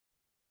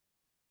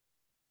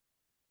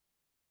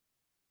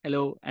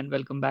Hello and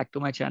welcome back to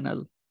my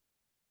channel.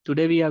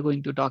 Today we are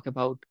going to talk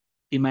about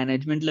the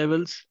management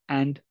levels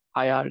and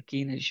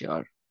hierarchy in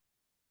Azure.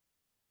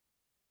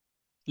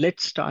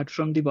 Let's start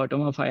from the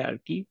bottom of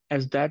hierarchy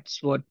as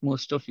that's what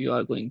most of you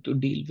are going to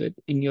deal with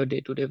in your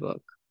day-to-day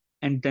work,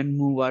 and then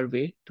move our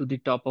way to the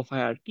top of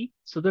hierarchy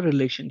so the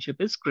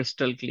relationship is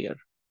crystal clear.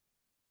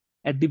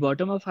 At the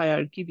bottom of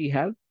hierarchy we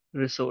have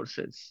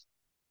resources.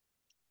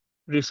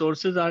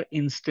 Resources are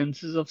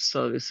instances of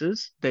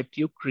services that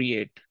you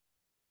create.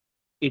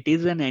 It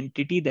is an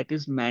entity that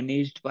is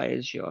managed by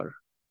Azure.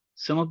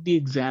 Some of the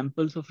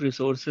examples of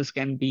resources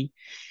can be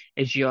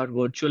Azure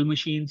virtual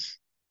machines,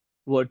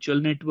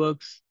 virtual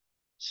networks,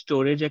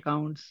 storage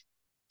accounts,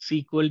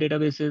 SQL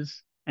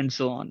databases, and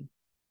so on.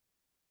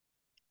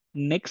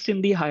 Next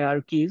in the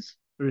hierarchy is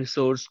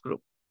resource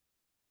group.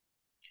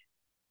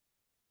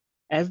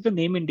 As the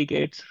name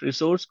indicates,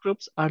 resource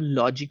groups are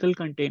logical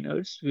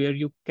containers where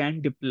you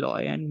can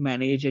deploy and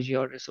manage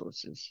Azure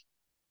resources.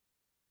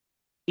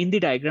 In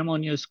the diagram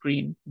on your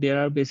screen, there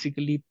are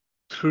basically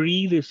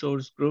three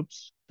resource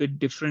groups with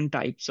different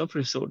types of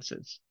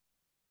resources.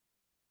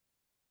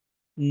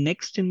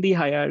 Next in the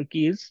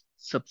hierarchy is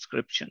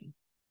subscription.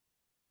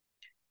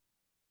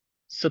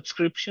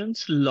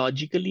 Subscriptions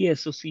logically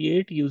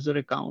associate user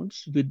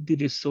accounts with the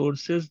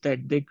resources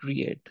that they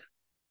create.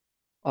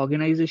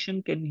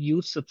 Organization can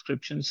use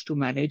subscriptions to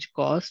manage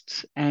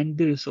costs and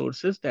the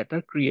resources that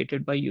are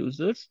created by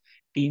users,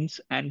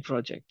 teams, and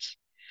projects.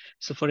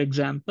 So, for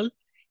example,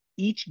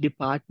 each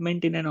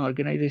department in an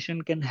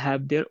organization can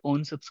have their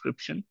own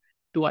subscription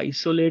to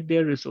isolate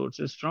their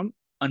resources from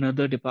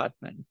another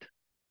department.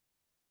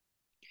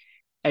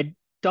 At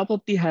top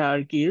of the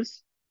hierarchy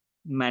is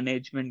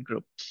management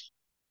groups.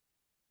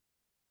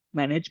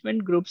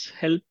 Management groups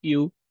help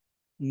you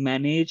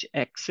manage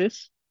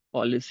access,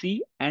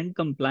 policy, and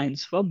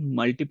compliance for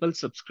multiple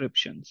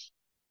subscriptions.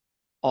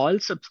 All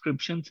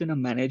subscriptions in a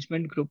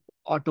management group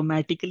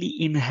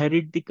automatically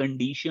inherit the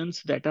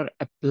conditions that are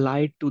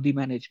applied to the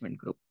management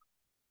group.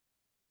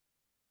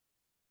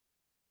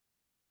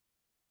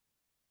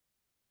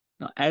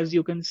 Now, as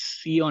you can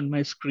see on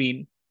my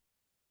screen,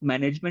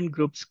 management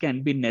groups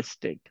can be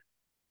nested.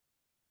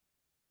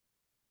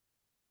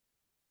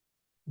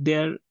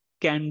 There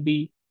can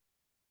be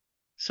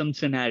some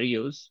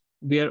scenarios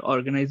where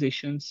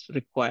organizations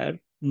require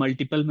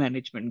multiple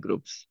management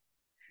groups.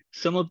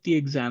 Some of the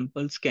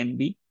examples can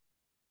be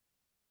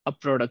a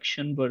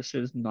production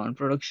versus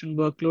non-production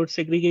workload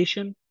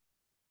segregation,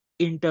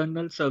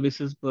 internal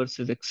services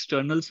versus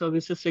external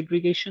services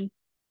segregation.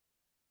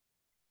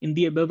 In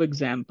the above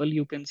example,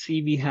 you can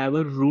see we have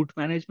a root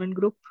management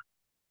group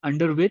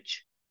under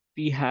which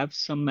we have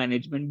some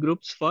management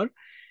groups for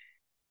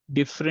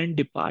different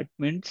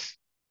departments,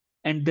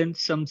 and then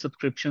some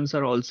subscriptions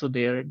are also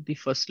there at the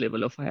first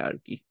level of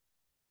hierarchy.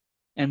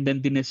 And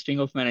then the nesting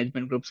of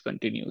management groups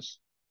continues.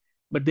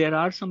 But there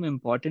are some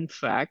important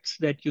facts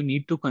that you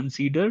need to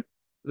consider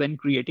when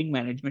creating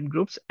management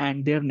groups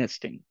and their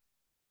nesting.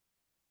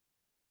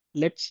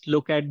 Let's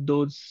look at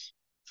those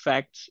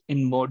facts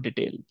in more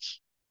details.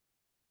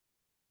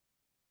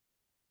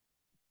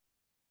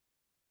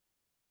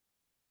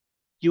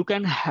 You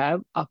can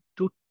have up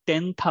to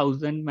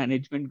 10,000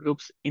 management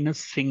groups in a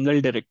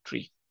single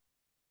directory.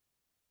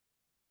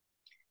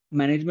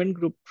 Management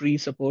group tree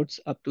supports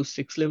up to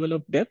 6 level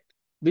of depth,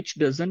 which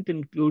doesn't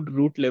include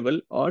root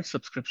level or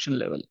subscription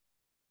level.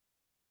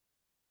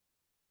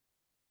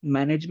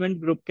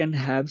 Management group can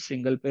have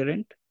single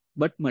parent,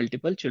 but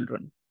multiple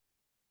children.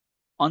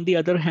 On the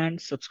other hand,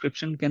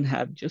 subscription can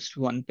have just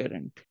one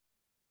parent.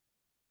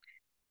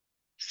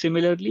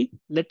 Similarly,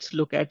 let's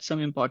look at some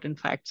important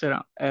facts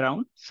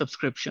around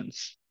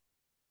subscriptions.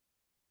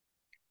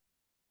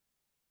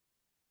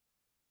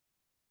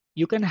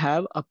 You can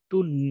have up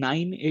to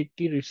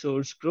 980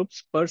 resource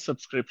groups per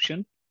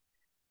subscription,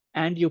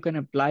 and you can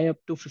apply up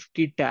to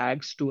 50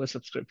 tags to a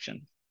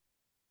subscription.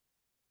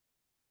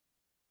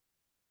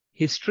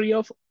 History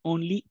of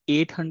only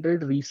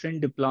 800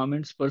 recent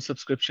deployments per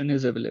subscription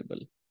is available.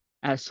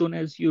 As soon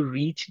as you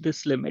reach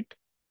this limit,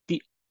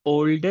 the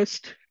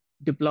oldest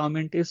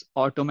deployment is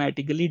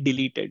automatically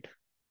deleted.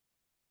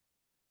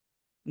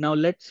 Now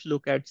let's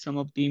look at some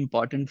of the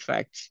important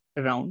facts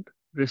around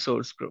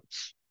resource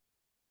groups.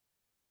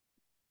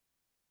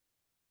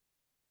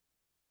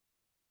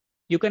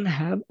 You can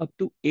have up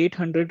to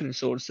 800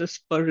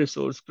 resources per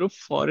resource group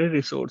for a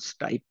resource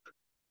type.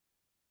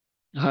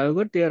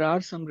 However, there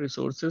are some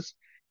resources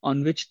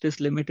on which this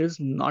limit is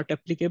not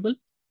applicable.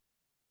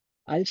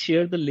 I'll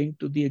share the link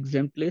to the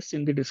exempt list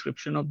in the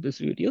description of this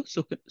video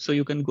so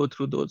you can go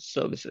through those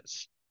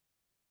services.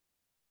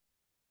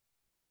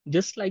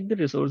 Just like the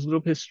resource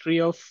group,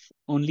 history of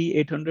only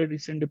 800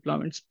 recent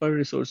deployments per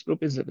resource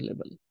group is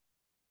available.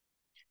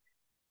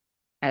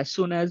 As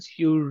soon as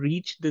you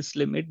reach this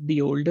limit,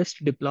 the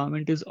oldest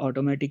deployment is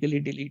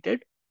automatically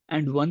deleted.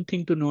 And one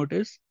thing to note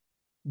is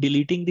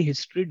deleting the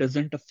history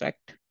doesn't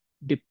affect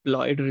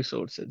deployed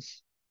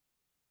resources.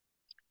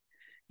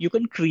 You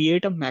can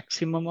create a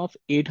maximum of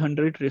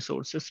 800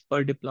 resources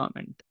per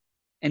deployment.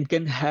 and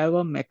can have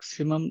a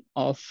maximum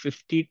of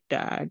 50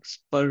 tags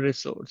per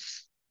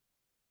resource.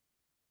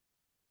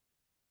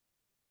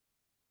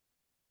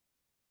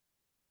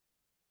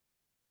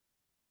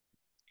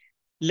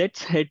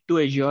 Let's head to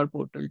Azure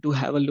portal to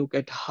have a look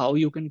at how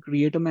you can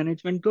create a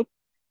management group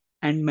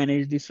and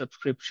manage the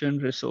subscription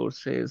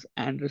resources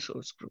and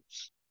resource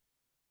groups.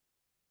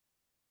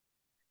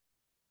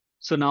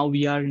 So now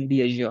we are in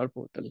the Azure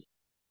portal.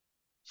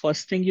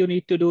 First thing you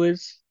need to do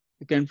is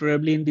you can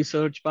probably in the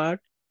search bar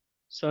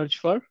search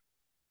for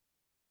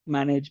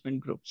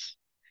management groups.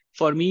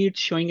 For me, it's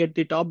showing at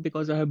the top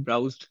because I have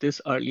browsed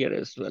this earlier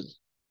as well.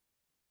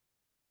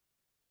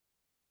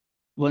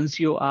 Once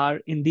you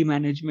are in the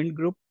management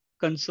group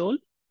console,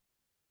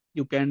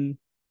 you can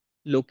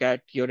look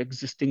at your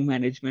existing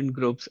management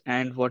groups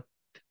and what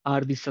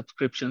are the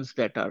subscriptions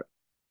that are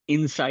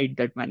inside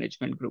that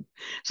management group.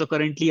 So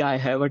currently I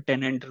have a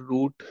tenant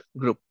root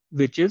group,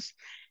 which is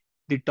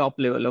the top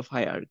level of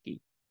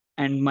hierarchy.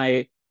 And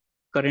my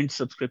current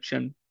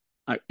subscription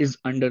is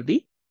under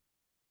the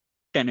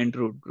tenant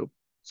root group.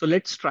 So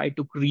let's try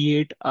to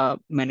create a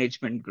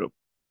management group.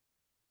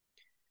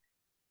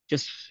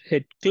 Just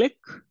hit click.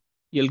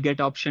 You'll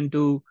get option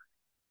to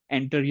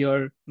enter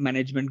your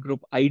management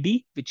group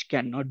ID, which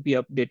cannot be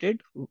updated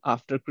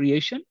after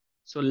creation.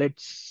 So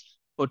let's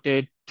put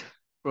it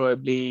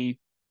probably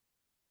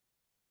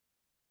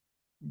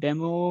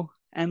demo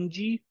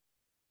MG.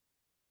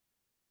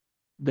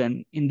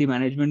 Then in the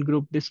management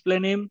group display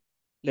name,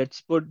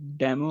 let's put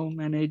demo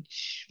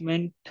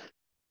management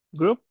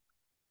group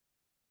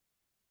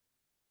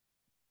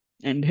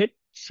and hit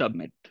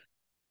submit.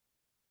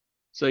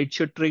 So it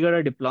should trigger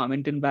a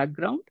deployment in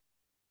background.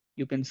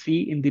 You can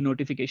see in the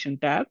notification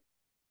tab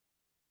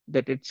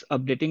that it's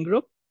updating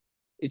group.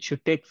 It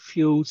should take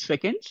few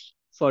seconds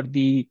for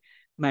the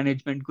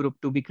management group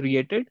to be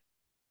created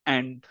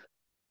and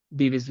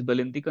be visible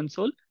in the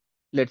console.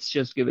 Let's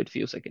just give it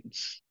few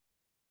seconds.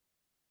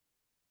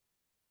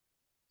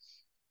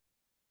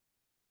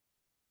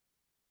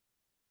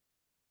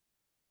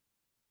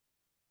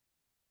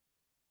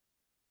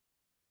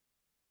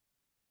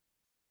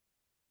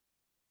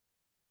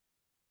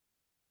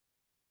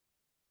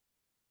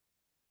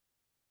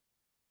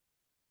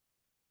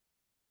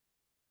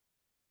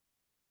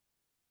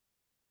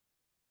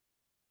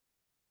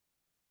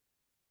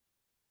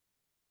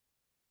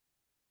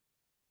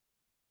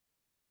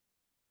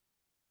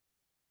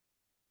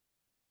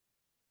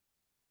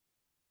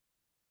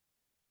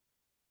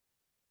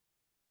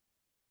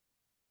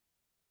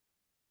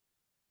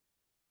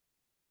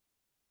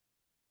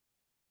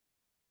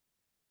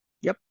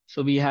 Yep.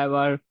 So we have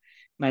our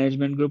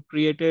management group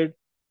created.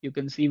 You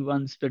can see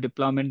once the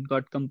deployment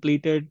got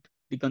completed,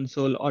 the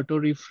console auto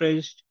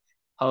refreshed.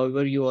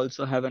 However, you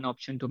also have an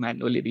option to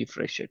manually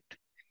refresh it.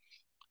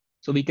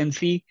 So we can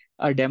see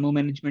our demo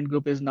management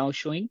group is now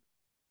showing.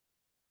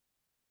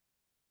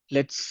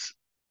 Let's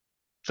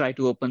try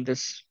to open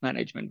this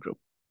management group.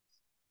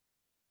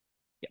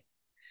 Yeah.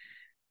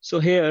 So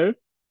here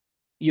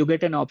you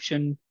get an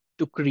option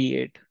to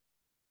create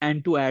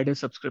and to add a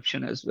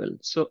subscription as well.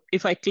 So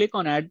if I click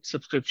on add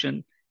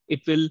subscription,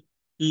 it will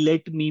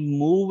let me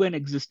move an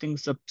existing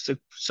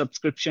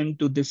subscription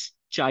to this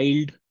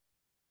child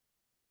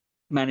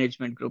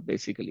management group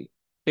basically,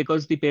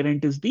 because the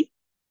parent is the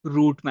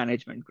root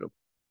management group.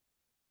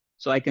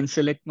 So I can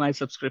select my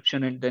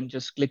subscription and then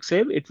just click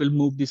save. It will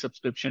move the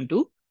subscription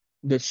to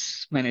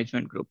this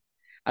management group.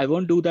 I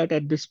won't do that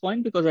at this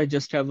point because I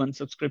just have one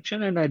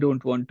subscription and I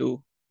don't want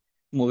to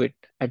move it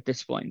at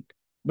this point.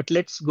 But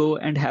let's go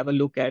and have a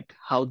look at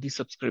how the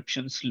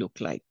subscriptions look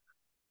like.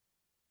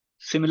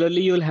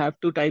 Similarly, you'll have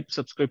to type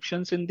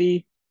subscriptions in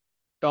the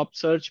top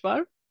search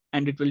bar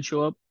and it will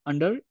show up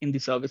under in the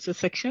services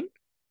section.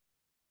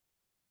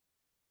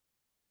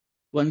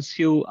 Once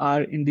you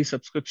are in the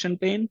subscription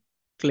pane,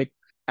 click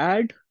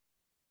add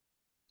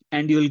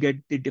and you'll get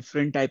the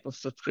different type of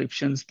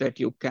subscriptions that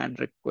you can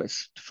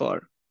request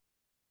for.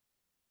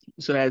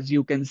 So as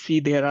you can see,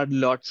 there are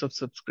lots of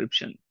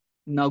subscription.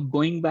 Now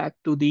going back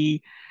to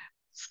the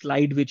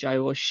slide which I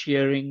was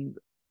sharing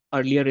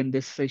earlier in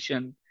this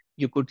session,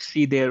 you could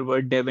see there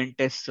were dev and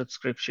test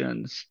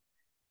subscriptions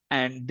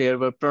and there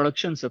were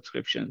production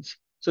subscriptions.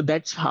 So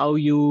that's how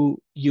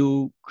you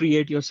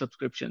create your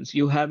subscriptions.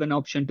 You have an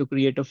option to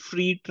create a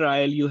free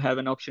trial. You have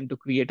an option to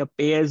create a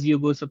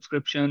pay-as-you-go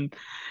subscription.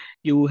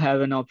 You have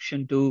an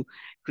option to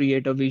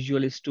create a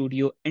Visual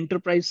Studio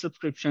Enterprise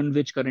subscription,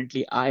 which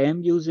currently I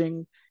am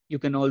using. You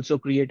can also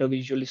create a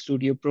Visual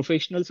Studio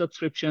Professional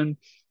subscription.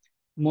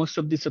 Most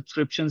of the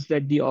subscriptions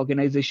that the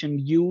organization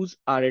use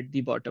are at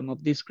the bottom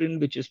of the screen,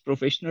 which is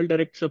professional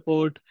direct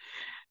support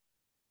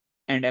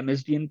and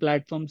MSDN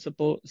platform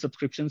support,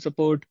 subscription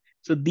support.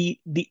 So the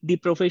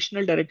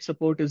professional direct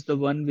support is the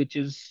one which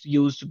is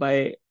used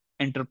by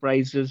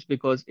enterprises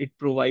because it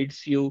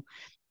provides you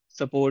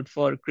support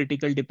for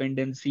critical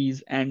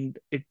dependencies and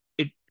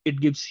it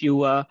gives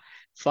you a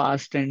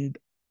fast and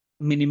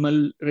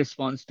minimal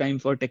response time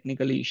for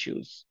technical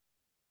issues.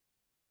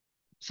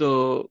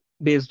 So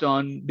based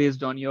on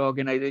your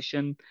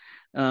organization,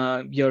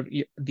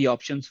 the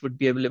options would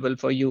be available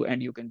for you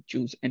and you can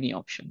choose any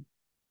option.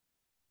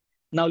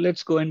 Now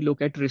let's go and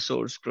look at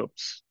resource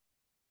groups.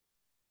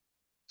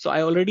 So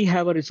I already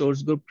have a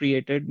resource group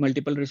created,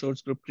 multiple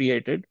resource group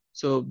created.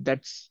 So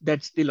that's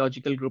the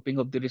logical grouping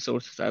of the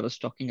resources I was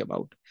talking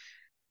about.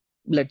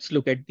 Let's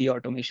look at the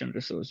automation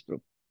resource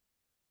group.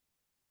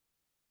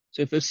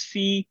 So if you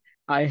see,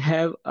 I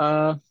have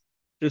a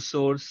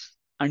resource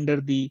under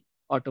the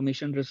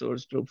automation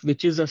resource group,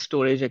 which is a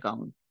storage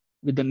account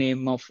with the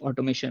name of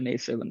automation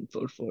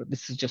A744.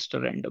 This is just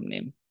a random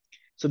name.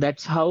 So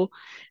that's how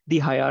the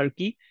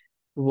hierarchy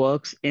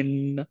works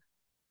in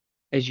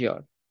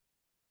Azure.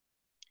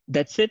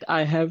 That's it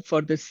I have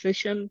for this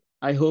session.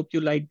 I hope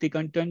you liked the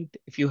content.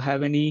 If you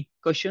have any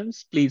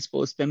questions, please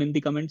post them in the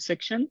comment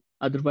section.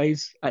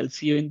 Otherwise, I'll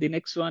see you in the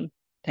next one.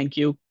 Thank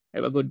you.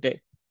 Have a good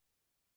day.